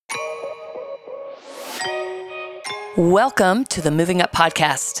Welcome to the Moving Up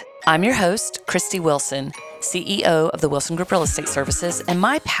Podcast. I'm your host, Christy Wilson, CEO of the Wilson Group Real Estate Services, and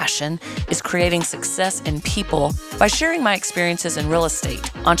my passion is creating success in people by sharing my experiences in real estate,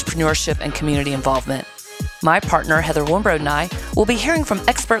 entrepreneurship, and community involvement. My partner, Heather Warnbrod, and I will be hearing from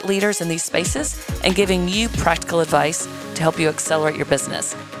expert leaders in these spaces and giving you practical advice to help you accelerate your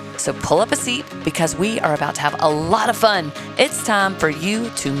business. So pull up a seat because we are about to have a lot of fun. It's time for you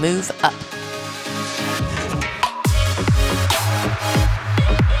to move up.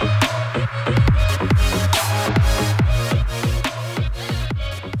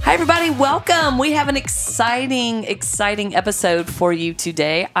 Hi, everybody. Welcome. We have an exciting episode for you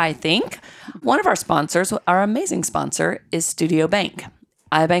today, I think. One of our sponsors, our amazing sponsor, is Studio Bank.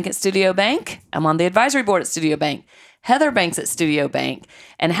 I bank at Studio Bank. I'm on the advisory board at Studio Bank. Heather banks at Studio Bank.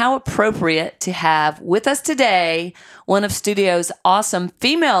 And how appropriate to have with us today one of Studio's awesome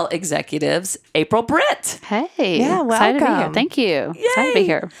female executives, April Britt. Hey. Yeah, excited to be here. welcome. Thank you. Yay. Excited to be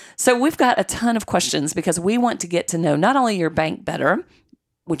here. So we've got a ton of questions because we want to get to know not only your bank better,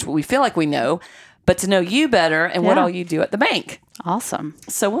 which we feel like we know, but to know you better and what Yeah. all you do at the bank. Awesome.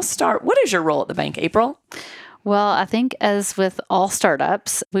 So we'll start. What is your role at the bank, April? Well, I think as with all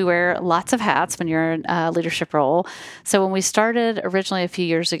startups, we wear lots of hats when you're in a leadership role. So when we started originally a few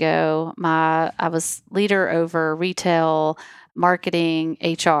years ago, I was leader over retail, marketing,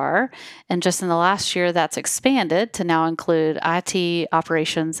 HR, and just in the last year that's expanded to now include IT,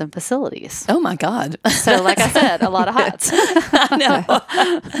 operations, and facilities. Oh my God. So like I said, a lot of hats. I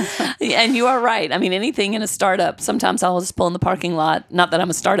know. And you are right. I mean, anything in a startup, sometimes I'll just pull in the parking lot. Not that I'm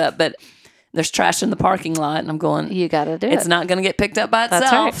a startup, but there's trash in the parking lot and I'm going, You got to do it's it. not going to get picked up by itself.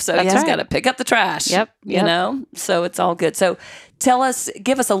 That's right. So That's you just right. got to pick up the trash. Yep. You know, so it's all good. So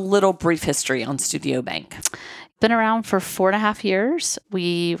give us a little brief history on Studio Bank. Been around for 4.5 years.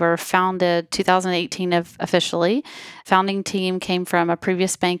 We were founded 2018 officially. Founding team came from a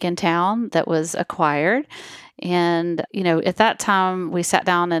previous bank in town that was acquired. And, at that time we sat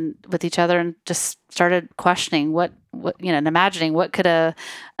down and with each other and just started questioning what and imagining what could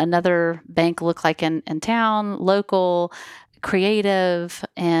another bank look like in town, local, creative,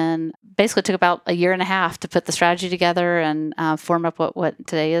 and basically took about 1.5 years to put the strategy together and form up what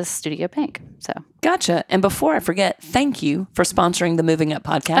today is Studio Bank. So. Gotcha. And before I forget, thank you for sponsoring the Moving Up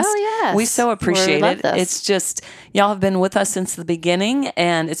podcast. Oh, yes. We so appreciate love it. this. It's just, y'all have been with us since the beginning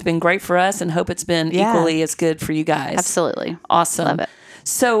and it's been great for us and hope it's been equally as good for you guys. Absolutely. Awesome. Love it.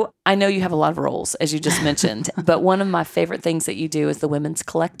 So I know you have a lot of roles, as you just mentioned, but one of my favorite things that you do is the Women's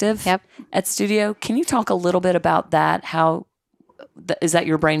Collective at Studio. Can you talk a little bit about that? Is that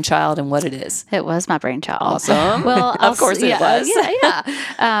your brainchild and what it is? It was my brainchild. Awesome. Well, of course it was.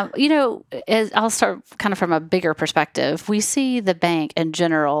 I'll start kind of from a bigger perspective. We see the bank in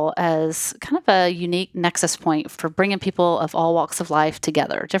general as kind of a unique nexus point for bringing people of all walks of life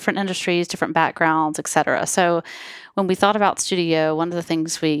together, different industries, different backgrounds, et cetera. So when we thought about Studio, one of the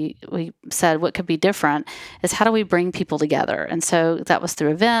things we said what could be different is how do we bring people together? And so that was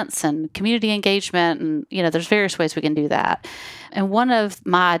through events and community engagement. And, there's various ways we can do that. And one of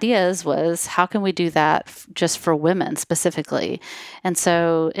my ideas was how can we do that just for women specifically? And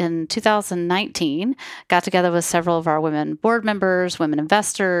so in 2019, got together with several of our women board members, women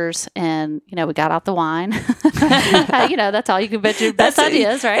investors, and, we got out the wine. That's all you can bet your best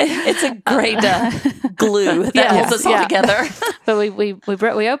ideas, right? It's a great glue that holds us all together. But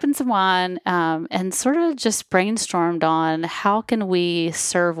we opened some wine and sort of just brainstormed on how can we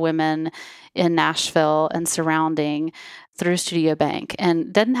serve women in Nashville and surrounding through Studio Bank. And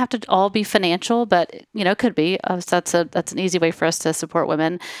it doesn't have to all be financial, but could be. So that's an easy way for us to support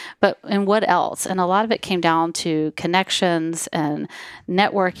women. But and what else? And a lot of it came down to connections and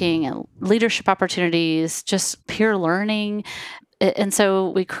networking and leadership opportunities, just peer learning. And so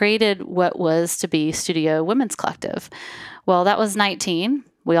we created what was to be Studio Women's Collective. Well, that was 19.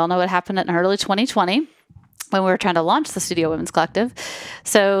 We all know what happened in early 2020 when we were trying to launch the Studio Women's Collective.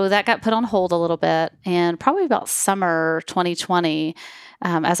 So that got put on hold a little bit. And probably about summer 2020,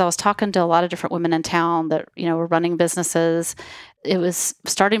 as I was talking to a lot of different women in town that, were running businesses, it was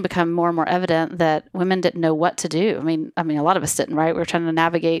starting to become more and more evident that women didn't know what to do. I mean, a lot of us didn't, right? We were trying to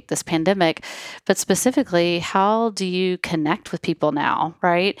navigate this pandemic, but specifically, how do you connect with people now,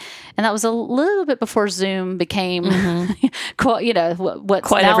 right? And that was a little bit before Zoom became, what's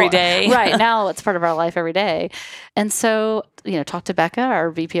quite now, every day. Right now, it's part of our life every day. And so, talked to Becca,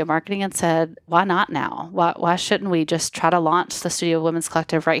 our VP of marketing, and said, why not now? Why shouldn't we just try to launch the Studio Women's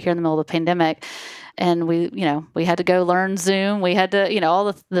Collective right here in the middle of the pandemic? And we had to go learn Zoom. We had to,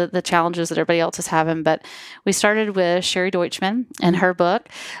 all the challenges that everybody else is having. But we started with Sherry Deutschman and her book,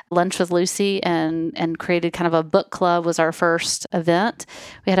 Lunch with Lucy, and created kind of a book club was our first event.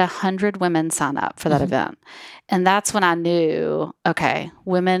 We had 100 women sign up for that event. And that's when I knew, okay,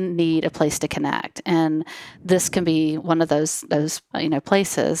 women need a place to connect. And this can be one of those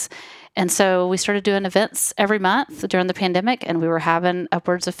places. And so we started doing events every month during the pandemic, and we were having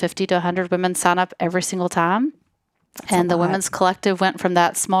upwards of 50 to 100 women sign up every single time. And the Women's Collective went from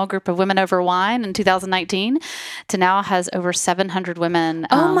that small group of women over wine in 2019 to now has over 700 women.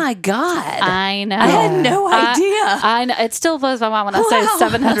 Oh my God. I know. I had no idea. I know. It still blows my mind when I say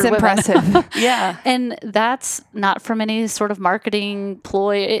 700 women. That's impressive. Yeah. And that's not from any sort of marketing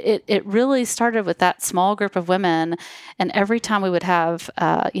ploy. It really started with that small group of women. And every time we would have,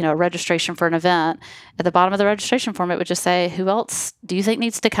 a registration for an event, at the bottom of the registration form, it would just say, who else do you think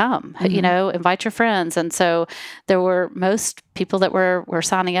needs to come? Invite your friends. And so there were most people that were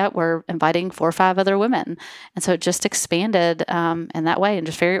signing up were inviting 4 or 5 other women. And so it just expanded in that way and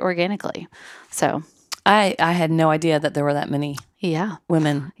just very organically. So I had no idea that there were that many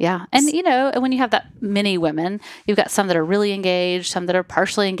women. Yeah. And, when you have that many women, you've got some that are really engaged, some that are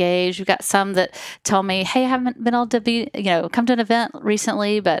partially engaged. You've got some that tell me, hey, I haven't been able to come to an event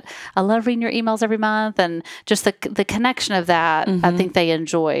recently, but I love reading your emails every month. And just the connection of that, I think they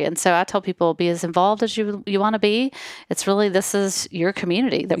enjoy. And so I tell people, be as involved as you want to be. It's really, this is your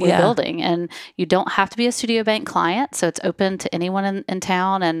community that we're building. And you don't have to be a Studio Bank client. So it's open to anyone in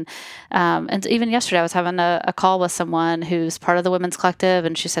town. And even yesterday, I was having a call with someone who's part of the Women's Collective,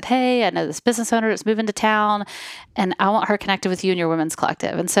 and she said, hey, I know this business owner that's moving to town, and I want her connected with you and your Women's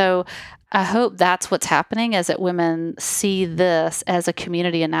Collective. And so I hope that's what's happening, is that women see this as a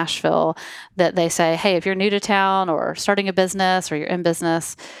community in Nashville, that they say, hey, if you're new to town or starting a business or you're in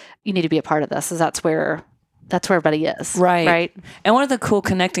business, you need to be a part of this, because that's where everybody is. Right. And one of the cool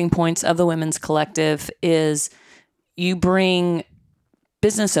connecting points of the Women's Collective is you bring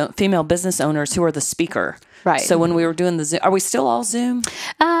female business owners who are the speaker. Right. So when we were doing the Zoom, are we still all Zoom?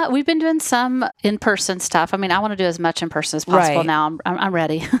 We've been doing some in-person stuff. I mean, I want to do as much in person as possible now. I'm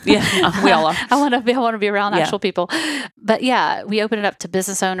ready. Yeah, we all are. I want to be around actual people. But yeah, we open it up to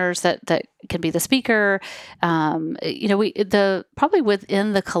business owners that can be the speaker. Probably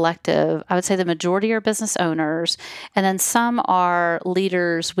within the collective, I would say the majority are business owners, and then some are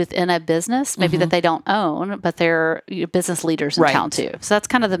leaders within a business, maybe that they don't own, but they're business leaders in town too. So that's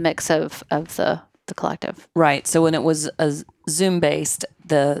kind of the mix of the collective. Right. So when it was a Zoom based,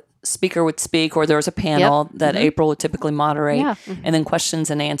 the speaker would speak, or there was a panel that April would typically moderate, and then questions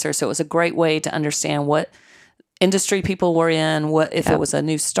and answers. So it was a great way to understand what industry people were in, what if it was a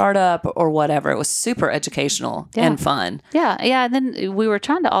new startup or whatever. It was super educational and fun. Yeah. And then we were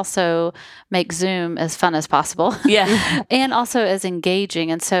trying to also make Zoom as fun as possible. Yeah. And also as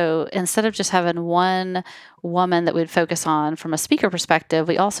engaging. And so instead of just having one woman that we'd focus on from a speaker perspective,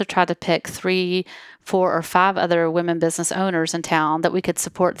 we also tried to pick 3, 4, or 5 other women business owners in town that we could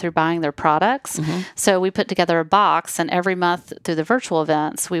support through buying their products. So we put together a box, and every month through the virtual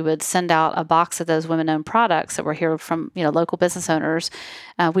events, we would send out a box of those women-owned products that were here from local business owners.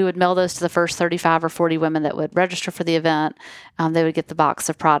 We would mail those to the first 35 or 40 women that would register for the event. They would get the box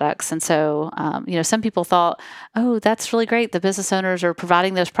of products. And so, some people thought, oh, that's really great. The business owners are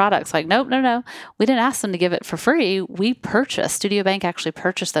providing those products. Like, nope, no. We didn't ask them to give it for free. Studio Bank actually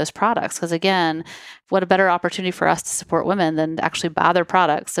purchased those products, because again, what a better opportunity for us to support women than to actually buy their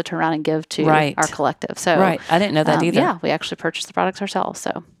products to turn around and give to our collective. So, I didn't know that either. Yeah, we actually purchased the products ourselves.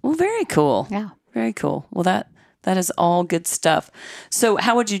 So, well, very cool. Yeah, very cool. Well, that is all good stuff. So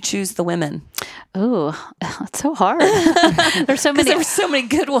how would you choose the women? Oh, it's so hard. There's so many. There's so many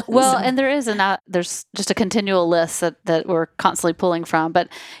good ones. Well, and there's just a continual list that we're constantly pulling from. But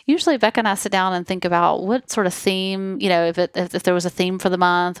usually Becca and I sit down and think about what sort of theme, if there was a theme for the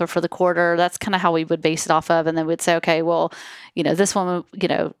month or for the quarter, that's kind of how we would base it off of. And then we'd say, okay, well, this woman,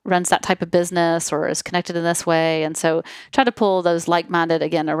 runs that type of business or is connected in this way. And so try to pull those like-minded,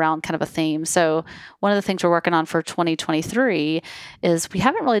 again, around kind of a theme. So one of the things we're working on for 2023 is we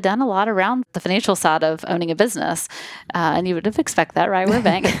haven't really done a lot around the financial side of owning a business. And you would expect that, right? We're a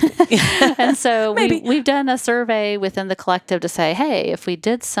bank. And so we've done a survey within the collective to say, hey, if we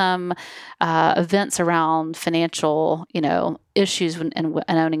did some events around financial, issues in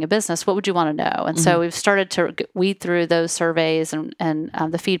owning a business, what would you want to know? And so we've started to weed through those surveys and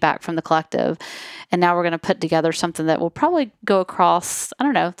the feedback from the collective. And now we're going to put together something that will probably go across,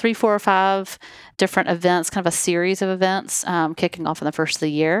 3, 4, or 5 different events, kind of a series of events kicking off in the first of the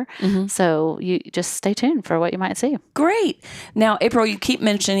year. So you just stay tuned for what you might see. Great. Now, April, you keep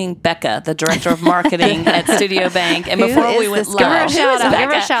mentioning Becca, the director of marketing at Studio Bank. And before we went live, give her a shout out. Give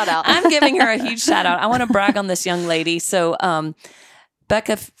her a shout out. I'm giving her a huge shout out. I want to brag on this young lady. So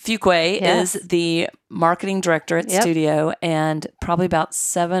Becca Fuqua is the marketing director at Studio, and probably about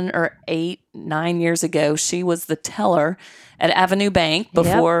 7 or 8, 9 years ago, she was the teller at Avenue Bank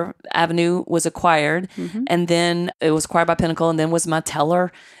before Avenue was acquired, and then it was acquired by Pinnacle, and then was my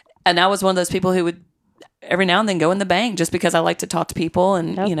teller. And I was one of those people who would every now and then go in the bank just because I like to talk to people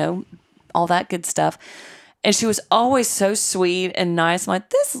and all that good stuff. And she was always so sweet and nice. I'm like,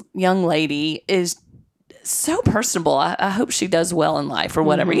 this young lady is so personable. I hope she does well in life or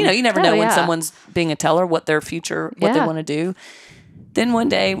whatever. You never know when someone's being a teller, what their future, what they want to do. Then one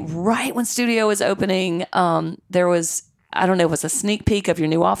day, right when Studio was opening, there was, I don't know if it was a sneak peek of your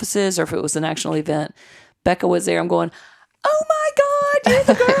new offices or if it was an actual event. Becca was there. I'm going, oh my God, you're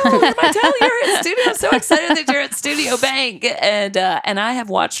the girl. You're my teller. You're at Studio. I'm so excited that you're at Studio Bank. And I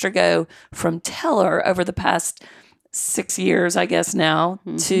have watched her go from teller over the past 6 years, I guess now,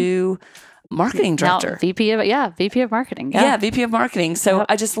 to marketing director. Now, VP of marketing. Yeah, VP of marketing. So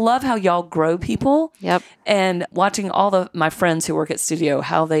I just love how y'all grow people. Yep. And watching all my friends who work at Studio,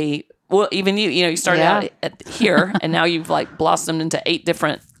 how they, well, even you started out here and now you've like blossomed into 8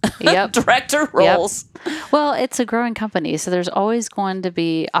 different director roles. Well, it's a growing company, so there's always going to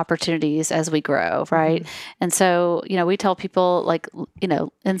be opportunities as we grow, right? And so, we tell people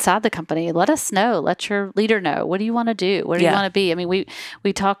inside the company, let us know, let your leader know, what do you want to do? What do you want to be? I mean, we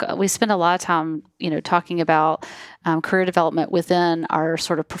spend a lot of time, talking about career development within our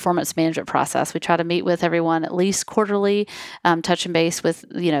sort of performance management process. We try to meet with everyone at least quarterly, touching base with,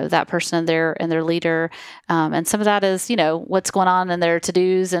 that person and their leader. And some of that is, what's going on in their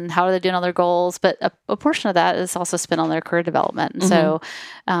to-dos and how are they doing on their goals. But a portion of that is also spent on their career development. And so,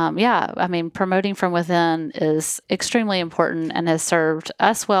 promoting from within is extremely important and has served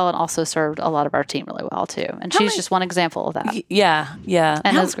us well and also served a lot of our team really well too. And she's just one example of that. Yeah.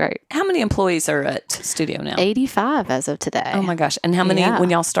 And that's great. How many employees are at Studio now? 85 as of today. Oh my gosh. And how many when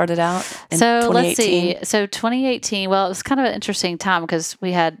y'all started out in 2018? Let's see. So 2018, well, it was kind of an interesting time because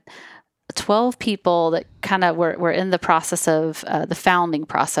we had 12 people that kind of were in the process of the founding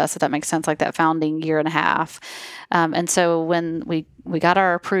process, if that makes sense, like that founding year and a half. And so when we got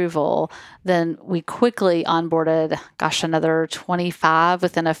our approval, then we quickly onboarded, another 25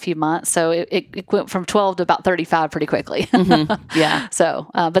 within a few months. So it went from 12 to about 35 pretty quickly. Yeah. So,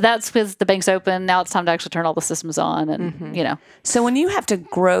 but that's because the bank's open. Now it's time to actually turn all the systems on and, So when you have to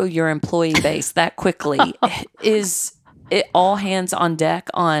grow your employee base that quickly, is it all hands on deck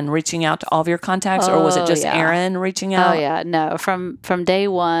on reaching out to all of your contacts, or was it just Aaron reaching out? Oh yeah, no. From day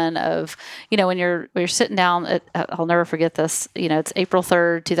one of, when you're sitting down, I'll never forget this. It's April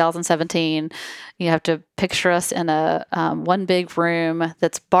 3rd, 2017. You have to picture us in a one big room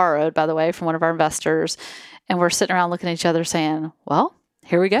that's borrowed, by the way, from one of our investors, and we're sitting around looking at each other, saying, "Well,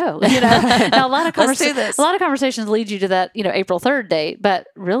 here we go." Now, a lot of conversations lead you to that, April 3rd date, but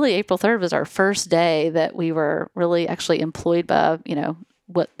really April 3rd was our first day that we were really actually employed by,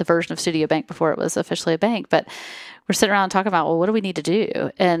 what the version of Studio Bank before it was officially a bank. But we're sitting around talking about, well, what do we need to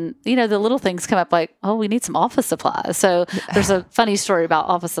do? And, the little things come up like, oh, we need some office supplies. So there's a funny story about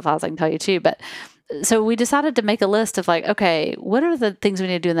office supplies I can tell you too, but so we decided to make a list of okay, what are the things we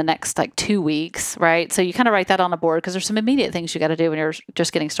need to do in the next 2 weeks, right? So you kind of write that on a board because there's some immediate things you got to do when you're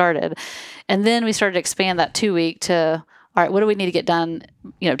just getting started. And then we started to expand that 2 week to, all right, what do we need to get done,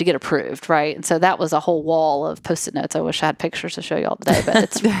 to get approved, right? And so that was a whole wall of Post-it notes. I wish I had pictures to show you all today, but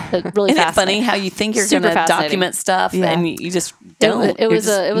it's really Isn't it funny how you think you're going to document stuff and you just don't? It was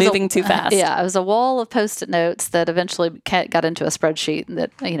moving too fast. It was a wall of Post-it notes that eventually got into a spreadsheet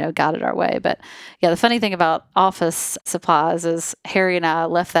that, got it our way. But the funny thing about office supplies is Harry and I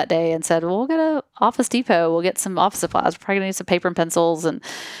left that day and said, well, we'll go to Office Depot. We'll get some office supplies. We're probably going to need some paper and pencils. And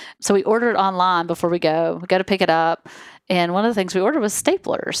so we ordered online before we go. We go to pick it up. And one of the things we ordered was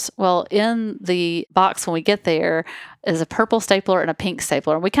staplers. Well, in the box when we get there is a purple stapler and a pink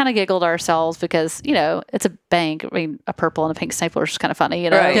stapler. And we kind of giggled ourselves because, it's a bank. I mean, a purple and a pink stapler is just kind of funny,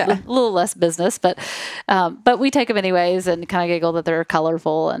 right, a little less business. But we take them anyways and kind of giggle that they're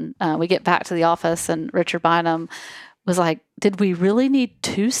colorful. And we get back to the office and Richard Bynum was like, did we really need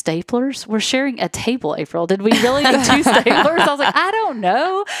 2 staplers? We're sharing a table, April. Did we really need 2 staplers? I was like, I don't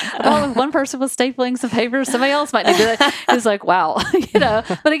know. Well, if one person was stapling some papers, somebody else might need to do that. It was like, wow,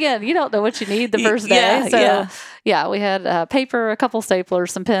 But again, you don't know what you need the first day. Yeah, we had paper, a couple staplers,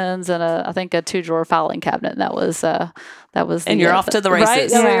 some pens, and I think a 2-drawer filing cabinet. And that was. And you're off to the races. Right?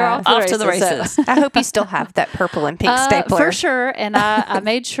 Yeah. You're off to the races. I hope you still have that purple and pink stapler. For sure. And I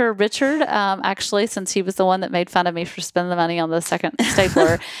made sure Richard, actually, since he was the one that made fun of me for spending the money on the second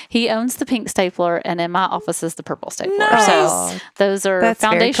stapler, he owns the pink stapler, and in my office is the purple stapler. Nice. So those are That's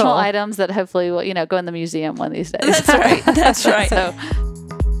foundational very cool. items that hopefully will, go in the museum one of these days. That's right. That's right. So,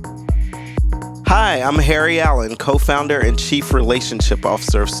 Hi, I'm Harry Allen, co-founder and chief relationship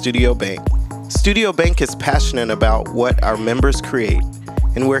officer of Studio Bank. Studio Bank is passionate about what our members create,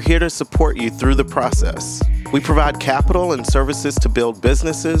 and we're here to support you through the process. We provide capital and services to build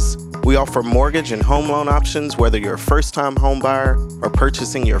businesses. We offer mortgage and home loan options, whether you're a first-time home buyer or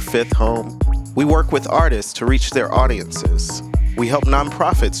purchasing your 5th home. We work with artists to reach their audiences. We help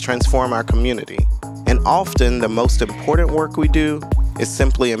nonprofits transform our community. And often, the most important work we do is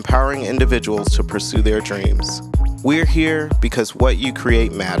simply empowering individuals to pursue their dreams. We're here because what you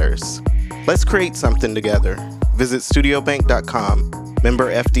create matters. Let's create something together. Visit studiobank.com.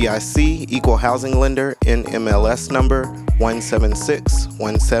 Member FDIC, equal housing lender, NMLS number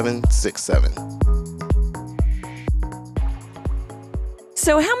 1761767.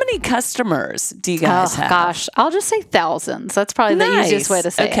 So how many customers do you guys have? Gosh, I'll just say thousands. That's probably the easiest way to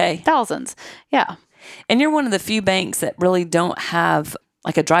say Okay. it. Thousands. Yeah. And you're one of the few banks that really don't have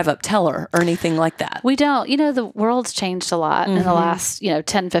like a drive-up teller or anything like that. We don't. The world's changed a lot in the last,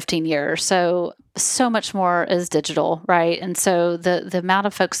 10, 15 years. So much more is digital, right? And so the amount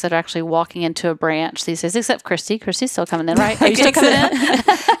of folks that are actually walking into a branch these days, except Christy. Christy's still coming in, right? Are you still coming in?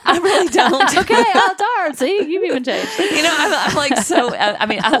 I really don't. Okay. Oh, darn. See, you've even changed. I'm like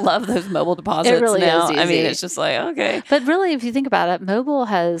I love those mobile deposits It really now. is I mean, easy. it's just like, okay. But really, if you think about it, mobile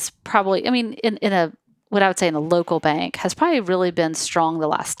has probably, what I would say in a local bank has probably really been strong the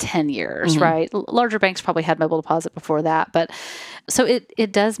last 10 years, right? Larger banks probably had mobile deposit before that. But so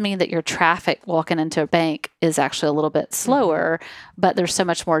it does mean that your traffic walking into a bank is actually a little bit slower, but there's so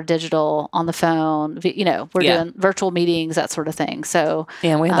much more digital on the phone. We're doing virtual meetings, that sort of thing. So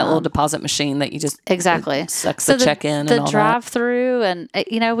Yeah, and we have that little deposit machine that you just exactly sucks the check in the and all drive through, and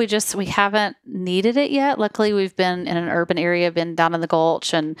we haven't needed it yet. Luckily, we've been in an urban area, been down in the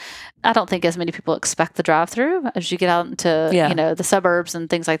Gulch, and I don't think as many people expect the drive through. As you get out into the suburbs and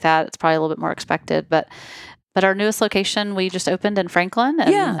things like that, it's probably a little bit more expected. But our newest location we just opened in Franklin.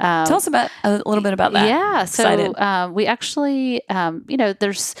 And, tell us a little bit about that. Yeah, Excited. so we actually,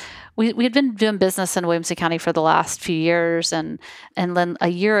 we had been doing business in Williamson County for the last few years, and then a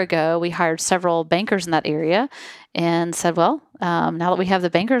year ago we hired several bankers in that area, and said, well, now that we have the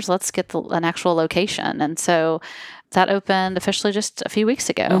bankers, let's get an actual location. And so that opened officially just a few weeks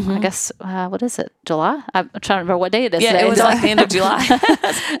ago. I guess, what is it, July? I'm trying to remember what day it is today. It was like the end of July.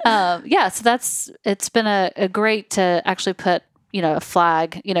 So it's been a great to actually put a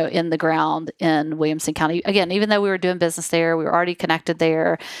flag, in the ground in Williamson County. Again, even though we were doing business there, we were already connected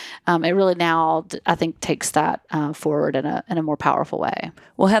there. It really now, I think, takes that forward in a more powerful way.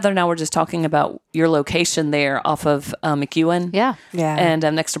 Well, Heather, now we're just talking about your location there off of McEwen. Yeah. And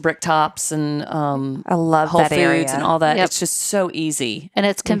next to Bricktops and I love Whole that Foods area. and all that. Yep. It's just so easy. And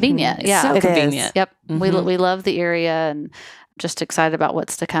it's convenient. Yeah. So It is. convenient. Yep. We love the area, and just excited about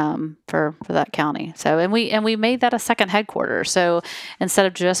what's to come for that county. So, and we made that a second headquarters. So instead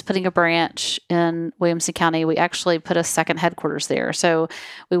of just putting a branch in Williamson County, we actually put a second headquarters there. So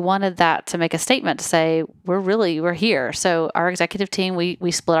we wanted that to make a statement to say, we're here. So our executive team, we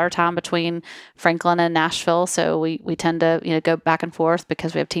split our time between Franklin and Nashville. So we tend to, go back and forth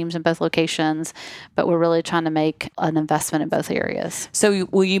because we have teams in both locations, but we're really trying to make an investment in both areas. So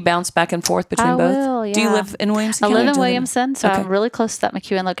will you bounce back and forth between I both? will, Do you yeah. live in Williamson I County? live in Do you Williamson, so Okay. I'm really close to that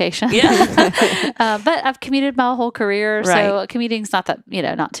McEwen location. Yeah. But I've commuted my whole career, so Right. commuting's not that,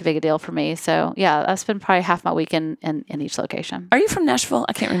 not too big a deal for me. So yeah, I spend probably half my week in each location. Are you from Nashville?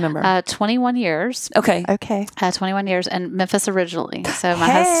 I can't remember. 21 years. Okay. Okay. 21 years, and Memphis originally. So my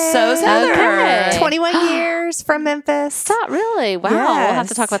Hey. husband. So is Heather. Okay. 21 years from Memphis. Stop, really? Wow. We'll have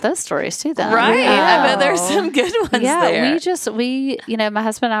to Yes. talk about those stories too then. Right. I bet there's Oh. some good ones Yeah, there. we my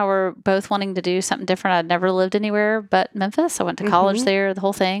husband and I were both wanting to do something different. I'd never lived anywhere but Memphis. I went to college there, the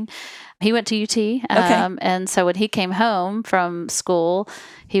whole thing. He went to UT. And so when he came home from school,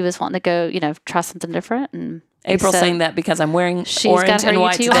 he was wanting to go, try something different. And April's So- saying that because I'm wearing She's orange got her and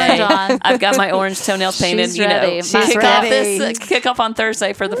white UT today. orange on. I've got my orange toenails painted. She's You know, ready. She's kick off ready. kick off on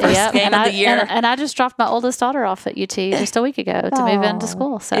Thursday for the first game and of I, the year. And I just dropped my oldest daughter off at UT just a week ago to move into Aw.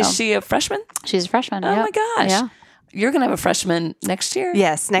 school. So Is she a freshman? she's a freshman. Oh yep. my gosh. Yeah. You're going to have a freshman next year?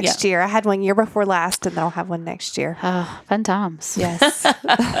 Yes, next year. I had one year before last, and then I'll have one next year. Oh, fun times. Yes.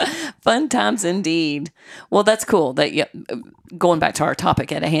 Fun times indeed. Well, that's cool that you, going back to our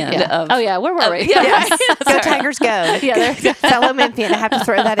topic at hand. Yeah. Of, Oh yeah, where were we? yeah, Yes. right. Go Tigers, go. Yeah, there you go. Fellow Memphian. I have to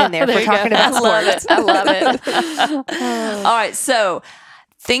throw that in there. There We're you go. talking about I love sports. it. I love it. All right. So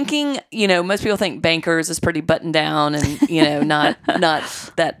thinking, most people think bankers is pretty buttoned down and, not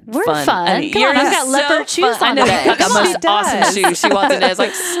that We're fun. fun. I mean, Come on, you're I've got so leopard shoes fun. I on know today. you've got the Come on. most She awesome does. shoes. She walked in and was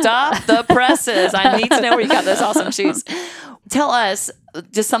like, stop the presses. I need to know where you got those awesome shoes. Tell us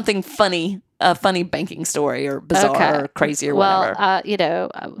just something funny, a funny banking story or bizarre or crazy or whatever.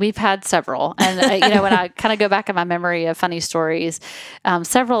 Well, we've had several. And, when I kind of go back in my memory of funny stories,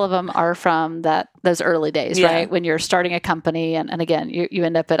 several of them are from those early days, Yeah. right? When you're starting a company and again, you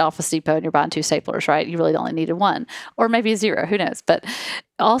end up at Office Depot and you're buying 2 staplers, right? You really only needed 1 or maybe 0, who knows? But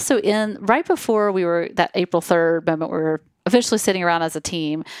also right before we were that April 3rd moment, we were officially sitting around as a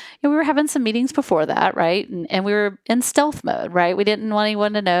team, we were having some meetings before that, right? And we were in stealth mode, right? We didn't want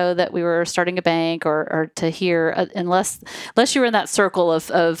anyone to know that we were starting a bank or to hear unless you were in that circle of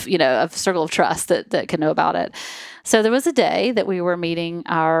circle of trust that can know about it. So there was a day that we were meeting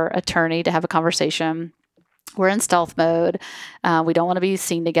our attorney to have a conversation. We're in stealth mode. We don't want to be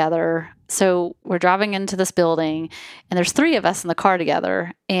seen together. So we're driving into this building, and there's 3 of us in the car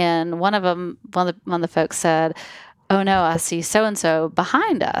together. And one of the folks said, "Oh no, I see so-and-so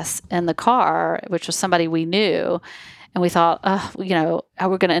behind us in the car," which was somebody we knew. And we thought, we're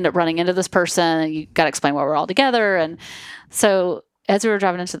going to end up running into this person. You got to explain why we're all together. And so as we were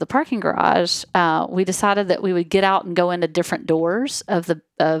driving into the parking garage, we decided that we would get out and go into different doors of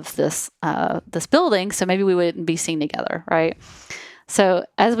this building. So maybe we wouldn't be seen together. Right. So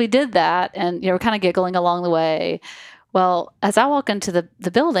as we did that, and we're kind of giggling along the way. Well, as I walk into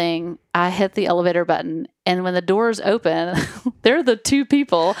the building, I hit the elevator button, and when the doors open, they're the 2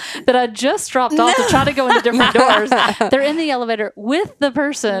 people that I just dropped off to try to go into different doors. They're in the elevator with the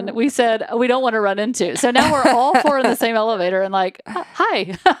person we said we don't want to run into. So now we're all 4 in the same elevator and like,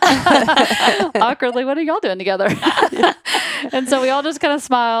 hi. Awkwardly, what are y'all doing together? And so we all just kind of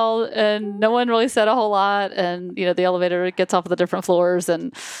smiled, and no one really said a whole lot. And, the elevator gets off of the different floors.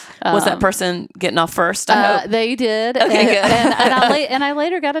 And was that person getting off first? I hope. they did. Okay, good. And I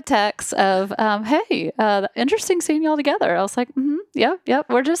later got a text of, "Hey, interesting seeing y'all together." I was like, "Yep,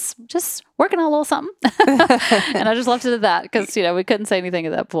 we're just working on a little something," and I just left it at that because we couldn't say anything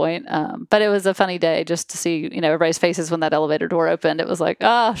at that point. But it was a funny day just to see everybody's faces when that elevator door opened. It was like,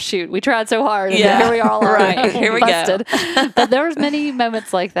 oh shoot, we tried so hard, and here we are, all Right. Here we go. busted. But there was many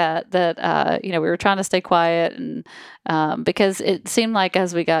moments like that we were trying to stay quiet and. Because it seemed like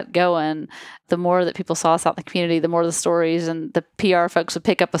as we got going, the more that people saw us out in the community, the more the stories and the PR folks would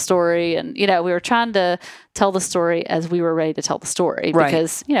pick up a story. And, we were trying to tell the story as we were ready to tell the story. Right.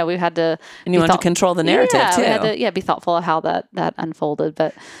 Because, we had to... And you wanted to control the narrative, too. We had to, be thoughtful of how that unfolded.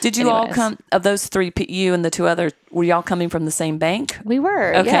 But Did you all anyways. come, of those 3, you and the 2 others, were y'all coming from the same bank? We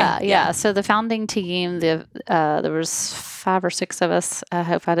were, Okay. yeah. So the founding team, there was 5 or 6 of us. I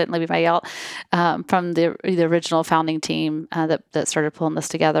hope I didn't leave anybody out from the original founding team that started pulling this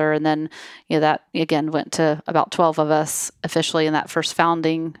together, and then that again went to about 12 of us officially in that first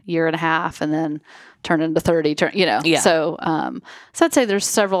founding year and a half, and then turned into 30. Yeah. So I'd say there's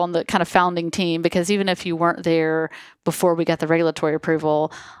several on the kind of founding team, because even if you weren't there before we got the regulatory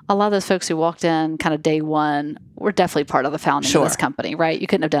approval, a lot of those folks who walked in kind of day one were definitely part of the founding of this company, right? You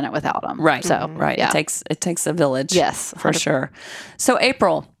couldn't have done it without them. Right. So, right. yeah. It takes a village. Yes. For sure. So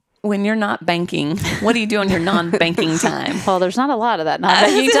April, when you're not banking, what do you do on your non-banking time? Well, there's not a lot of that I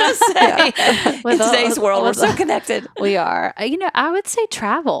non-banking was time. gonna say, in today's world, we're so connected. We are. I would say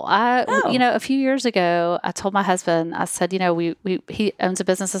travel. A few years ago, I told my husband, I said, he owns a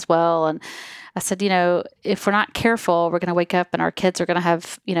business as well. And I said, if we're not careful, we're going to wake up and our kids are going to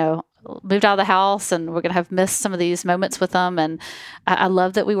have, moved out of the house, and we're going to have missed some of these moments with them. And I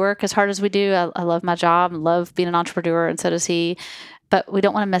love that we work as hard as we do. I love my job and love being an entrepreneur, and so does he. but we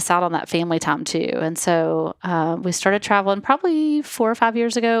don't want to miss out on that family time too. And so we started traveling probably 4 or 5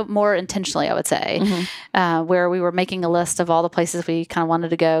 years ago, more intentionally, I would say, where we were making a list of all the places we kind of wanted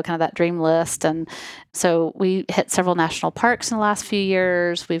to go, kind of that dream list. And so we hit several national parks in the last few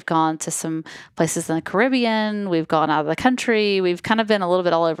years. We've gone to some places in the Caribbean. We've gone out of the country. We've kind of been a little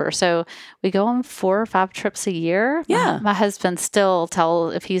bit all over. So we go on 4 or 5 trips a year. Yeah. My husband still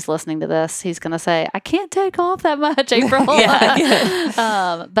if he's listening to this, he's going to say, I can't take off that much, April.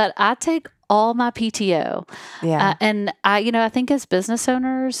 But I take all my PTO. Yeah. And I think as business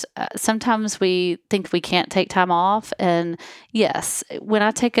owners, sometimes we think we can't take time off. And yes, when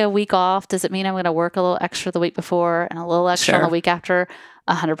I take a week off, does it mean I'm going to work a little extra the week before and a little extra on the week after?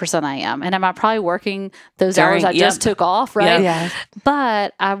 100% I am. And am I probably working those hours I just took off, right? Yeah.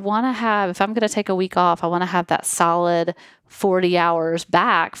 But I want to have, if I'm going to take a week off, I want to have that solid 40 hours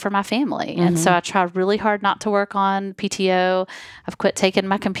back for my family. And so I try really hard not to work on PTO. I've quit taking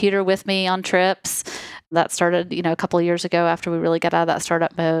my computer with me on trips. That started, a couple of years ago after we really got out of that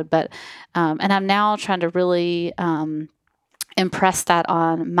startup mode. But, and I'm now trying to really, impress that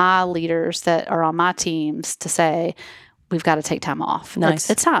on my leaders that are on my teams to say, we've got to take time off. Nice.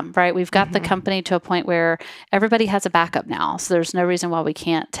 It's time, right? We've got the company to a point where everybody has a backup now. So there's no reason why we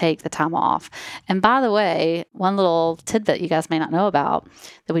can't take the time off. And by the way, one little tidbit you guys may not know about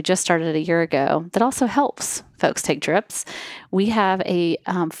that we just started a year ago that also helps folks take trips. We have a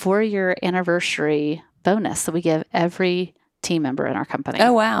 4-year anniversary bonus that we give every team member in our company.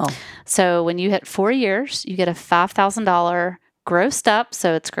 Oh, wow. So when you hit 4 years, you get a $5,000 grossed up.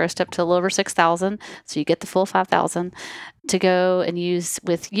 So it's grossed up to a little over $6,000. So you get the full $5,000 to go and use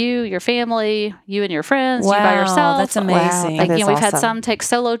with you, your family, you and your friends, you by yourself. That's amazing. Wow. We've had awesome. some take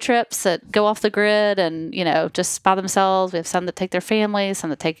solo trips that go off the grid and, just by themselves. We have some that take their families, some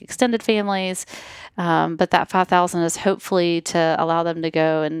that take extended families. But that $5,000 is hopefully to allow them to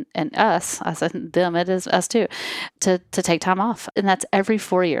go and us, I said them, it is us too, to take time off. And that's every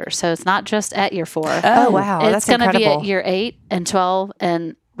 4 years. So it's not just at year 4. Oh, wow. It's That's going to be incredible. at year 8 and 12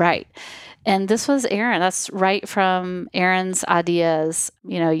 and right. And this was Aaron. That's right from Aaron's ideas,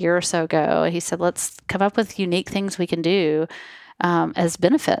 a year or so ago. He said, let's come up with unique things we can do as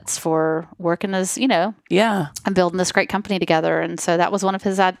benefits for working as, and building this great company together. And so that was one of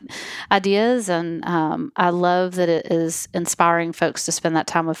his ideas. And I love that it is inspiring folks to spend that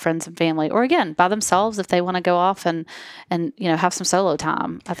time with friends and family, or again, by themselves if they want to go off and have some solo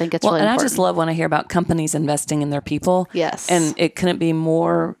time. I think it's really important. I just love when I hear about companies investing in their people. Yes. And it couldn't be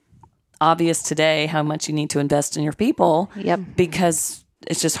more obvious today how much you need to invest in your people. Yep. Because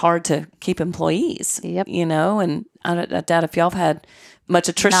it's just hard to keep employees. Yep. And I doubt if y'all have had much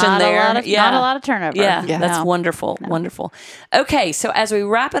attrition not there. Not a lot of turnover. Yeah, Yeah. that's No. wonderful. No. Wonderful. Okay, so as we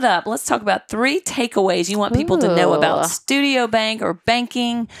wrap it up, let's talk about 3 takeaways you want people to know about Studio Bank or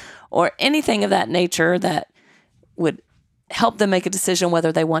banking or anything of that nature that would help them make a decision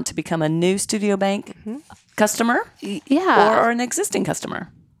whether they want to become a new Studio Bank customer or an existing customer.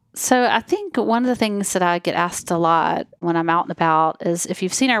 So I think one of the things that I get asked a lot when I'm out and about is if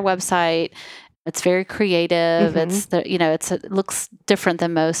you've seen our website, it's very creative. It's it looks different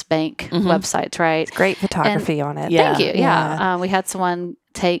than most bank websites, right? Great photography on it. Yeah. Thank you. Yeah. We had someone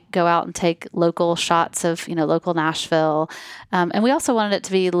go out and take local shots of, local Nashville. And we also wanted it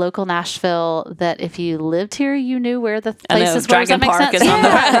to be local Nashville that if you lived here, you knew where the places were. Dragon Park is on the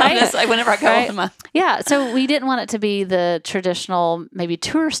right. Right? Whenever I go Yeah. So we didn't want it to be the traditional, maybe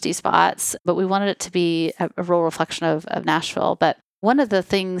touristy spots, but we wanted it to be a real reflection of Nashville. But one of the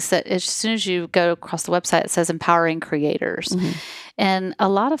things that as soon as you go across the website, it says empowering creators. And a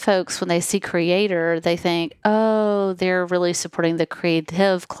lot of folks, when they see creator, they think, oh, they're really supporting the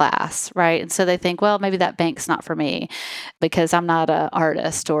creative class, right? And so they think, well, maybe that bank's not for me because I'm not an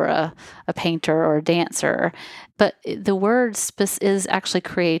artist or a painter or a dancer. But the word is actually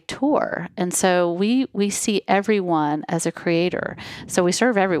creator. And so we see everyone as a creator. So we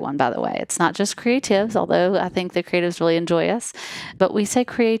serve everyone, by the way. It's not just creatives, although I think the creatives really enjoy us. But we say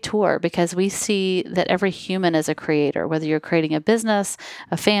creator because we see that every human is a creator, whether you're creating a business,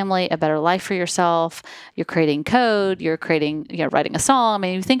 a family, a better life for yourself, you're creating code, you're creating, writing a song. I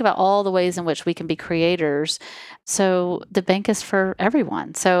mean, you think about all the ways in which we can be creators. So the bank is for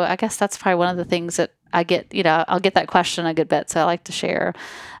everyone. So I guess that's probably one of the things that I get, I'll get that question a good bit. So I like to share.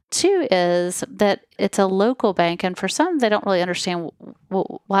 2 is that it's a local bank. And for some, they don't really understand,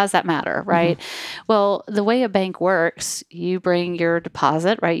 well, why does that matter, right? Well, the way a bank works, you bring your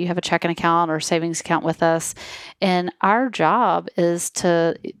deposit, right? You have a checking account or savings account with us. And our job is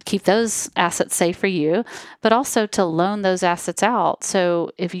to keep those assets safe for you, but also to loan those assets out.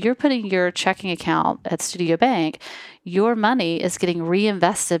 So if you're putting your checking account at Studio Bank, your money is getting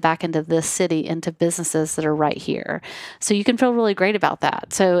reinvested back into this city, into businesses that are right here. So you can feel really great about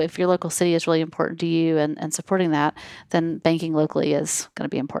that. So if your local city is really important to you and supporting that, then banking locally is going to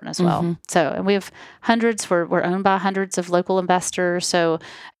be important as well. So, and we have hundreds, we're owned by hundreds of local investors. So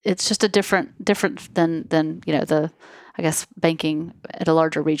it's just a different than, you know, I guess banking at a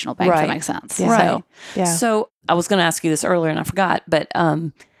larger regional bank, if that makes sense. Yeah. Right. So I was going to ask you this earlier and I forgot, but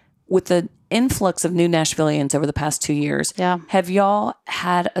with the influx of new Nashvillians over the past 2 years, have y'all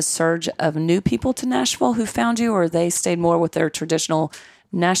had a surge of new people to Nashville who found you, or they stayed more with their traditional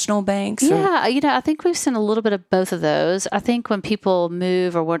national banks? Yeah, you know, I think we've seen a little bit of both of those. I think when people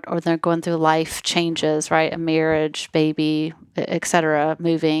move or they're going through life changes, right, a marriage, baby, et cetera,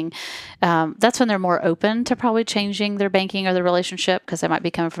 moving, that's when they're more open to probably changing their banking or their relationship, because they might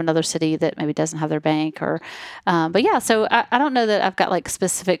be coming from another city that maybe doesn't have their bank. Or, but yeah, so I don't know that I've got like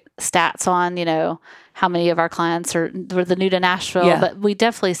specific stats on, you know, how many of our clients were the new to Nashville, but we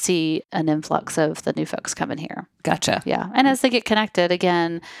definitely see an influx of the new folks coming here. Gotcha. Yeah. And as they get connected,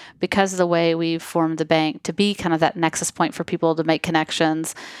 again, because of the way we've formed the bank to be kind of that nexus point for people to make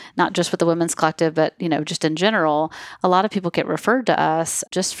connections, not just with the Women's Collective, but, you know, just in general, a lot of people get referred to us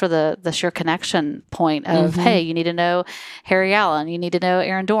just for the sheer connection point of, hey, you need to know Harry Allen, you need to know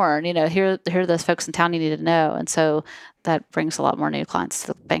Aaron Dorn, you know, here are those folks in town you need to know. And so that brings a lot more new clients to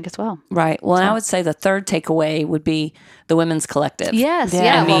the bank as well. Right. Well, and I would say the third takeaway would be the Women's Collective. Yes.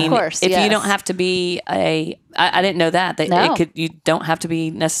 Yeah. I mean, well, of course. If you don't have to be I didn't know that. You don't have to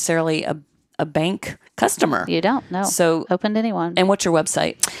be necessarily a bank customer. You don't. No. So open to anyone. And what's your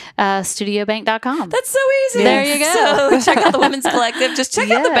website? StudioBank.com. That's so easy. There you go. So check out the Women's Collective. Just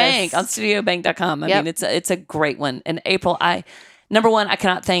check out the bank on StudioBank.com. I mean, it's a great one. And April, number one, I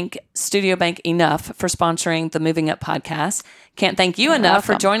cannot thank Studio Bank enough for sponsoring the Moving Up podcast. Can't thank you enough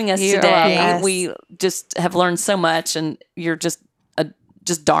for joining us today. Yes. We just have learned so much, and you're just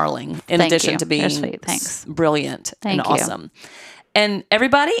darling in addition to being brilliant and awesome. And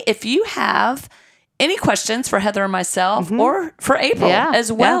everybody, if you have any questions for Heather or myself or for April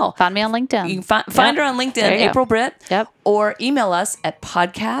as well, find me on LinkedIn. You can find her on LinkedIn, April Britt, or email us at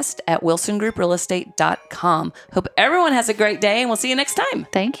podcast@wilsongrouprealestate.com. Hope everyone has a great day, and we'll see you next time.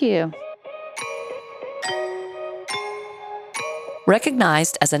 Thank you.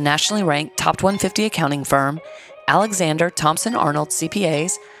 Recognized as a nationally ranked top 150 accounting firm, Alexander Thompson Arnold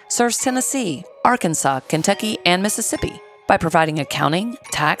CPAs serves Tennessee, Arkansas, Kentucky, and Mississippi by providing accounting,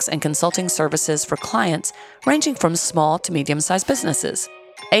 tax, and consulting services for clients ranging from small to medium-sized businesses.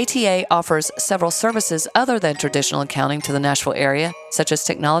 ATA offers several services other than traditional accounting to the Nashville area, such as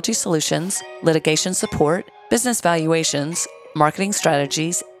technology solutions, litigation support, business valuations, marketing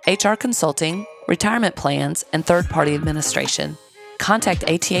strategies, HR consulting, retirement plans, and third-party administration. Contact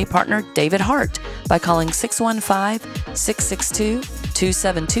ATA partner David Hart by calling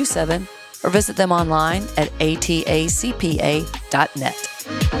 615-662-2727 or visit them online at atacpa.net.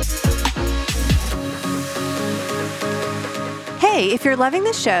 Hey, if you're loving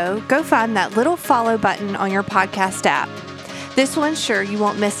the show, go find that little follow button on your podcast app. This will ensure you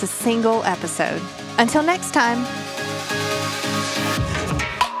won't miss a single episode. Until next time.